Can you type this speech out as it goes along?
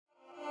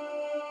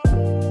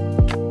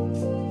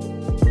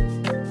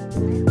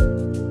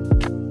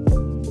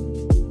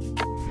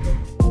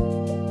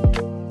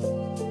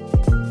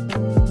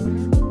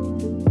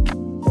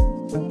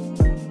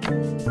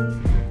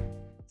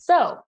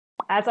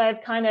As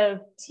I've kind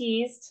of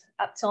teased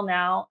up till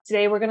now,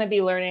 today we're going to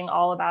be learning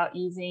all about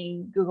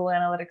using Google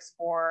Analytics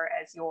 4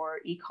 as your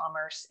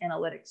e-commerce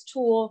analytics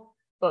tool,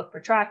 both for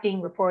tracking,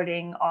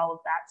 reporting, all of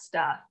that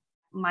stuff.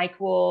 Mike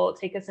will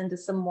take us into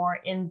some more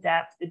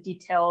in-depth,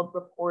 detailed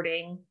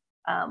reporting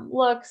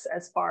looks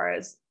as far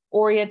as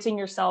orienting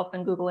yourself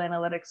in Google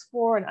Analytics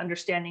 4 and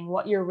understanding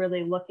what you're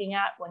really looking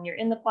at when you're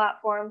in the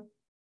platform.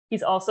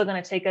 He's also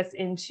going to take us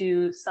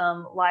into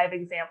some live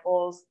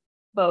examples,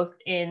 both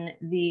in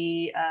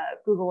the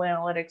Google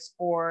Analytics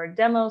 4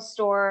 demo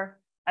store,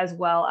 as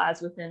well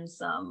as within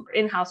some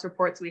in-house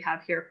reports we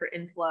have here for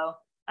Inflow,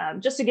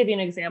 just to give you an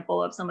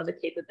example of some of the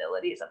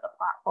capabilities of the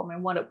platform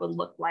and what it would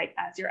look like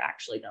as you're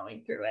actually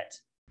going through it.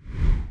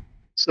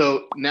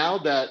 So now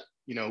that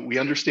we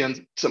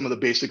understand some of the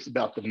basics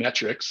about the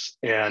metrics,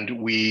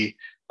 and we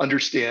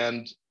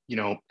understand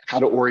how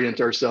to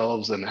orient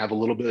ourselves and have a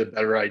little bit of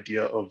better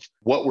idea of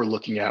what we're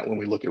looking at when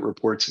we look at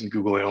reports in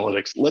Google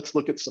Analytics, let's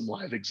look at some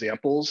live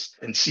examples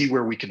and see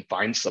where we can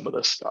find some of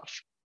this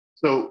stuff.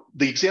 So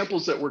the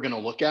examples that we're going to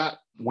look at,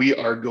 we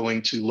are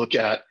going to look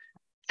at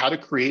how to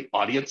create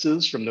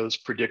audiences from those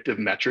predictive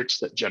metrics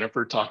that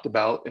Jennifer talked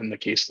about in the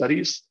case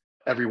studies.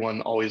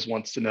 Everyone always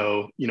wants to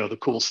know, the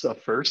cool stuff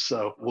first.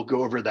 So we'll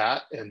go over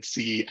that and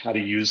see how to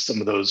use some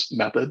of those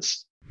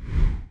methods.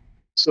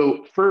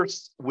 So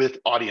first, with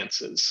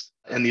audiences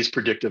and these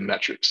predictive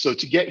metrics. So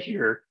to get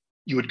here,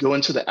 you would go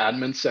into the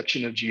admin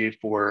section of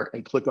GA4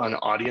 and click on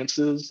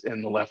audiences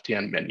in the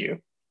left-hand menu.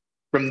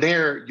 From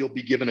there, you'll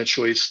be given a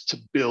choice to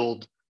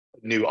build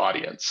a new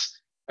audience.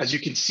 As you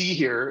can see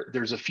here,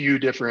 there's a few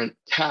different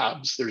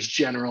tabs. There's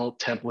general,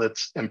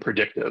 templates, and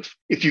predictive.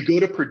 If you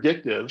go to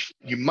predictive,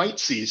 you might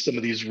see some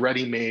of these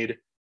ready-made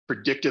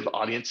predictive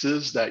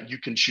audiences that you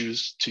can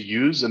choose to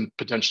use and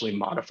potentially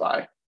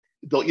modify.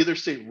 They'll either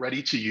say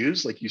ready to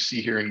use, like you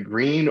see here in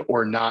green,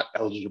 or not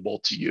eligible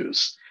to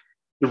use.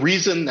 The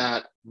reason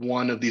that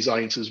one of these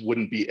audiences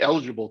wouldn't be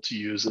eligible to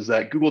use is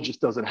that Google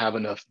just doesn't have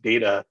enough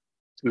data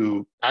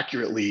to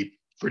accurately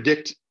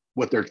predict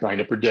what they're trying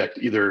to predict,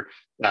 either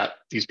that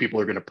these people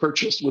are going to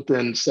purchase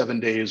within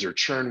 7 days or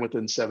churn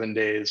within 7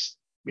 days,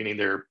 meaning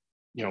they're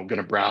going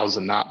to browse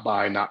and not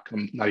buy, not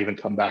even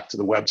come back to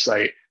the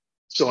website,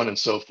 so on and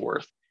so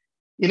forth.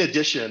 In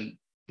addition,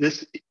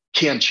 this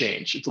can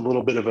change. It's a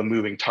little bit of a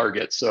moving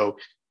target. So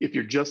if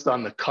you're just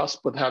on the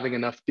cusp of having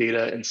enough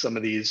data in some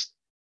of these,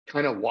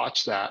 kind of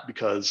watch that,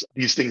 because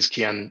these things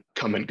can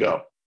come and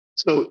go.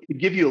 So to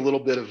give you a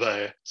little bit of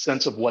a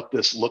sense of what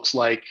this looks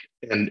like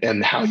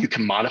and how you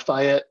can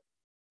modify it,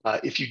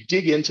 if you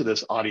dig into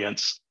this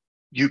audience,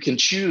 you can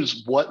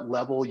choose what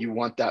level you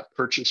want that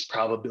purchase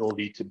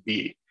probability to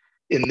be.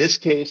 In this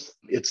case,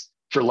 it's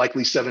for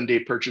likely 7-day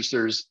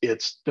purchasers,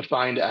 it's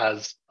defined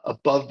as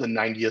above the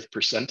 90th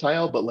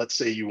percentile, but let's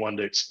say you wanted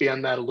to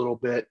expand that a little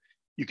bit.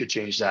 You could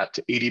change that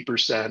to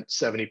 80%,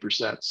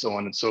 70%, so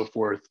on and so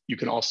forth. You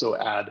can also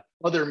add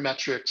other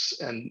metrics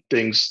and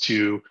things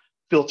to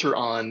filter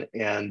on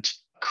and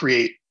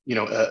create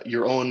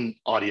your own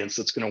audience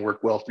that's going to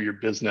work well for your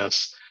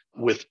business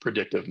with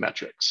predictive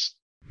metrics.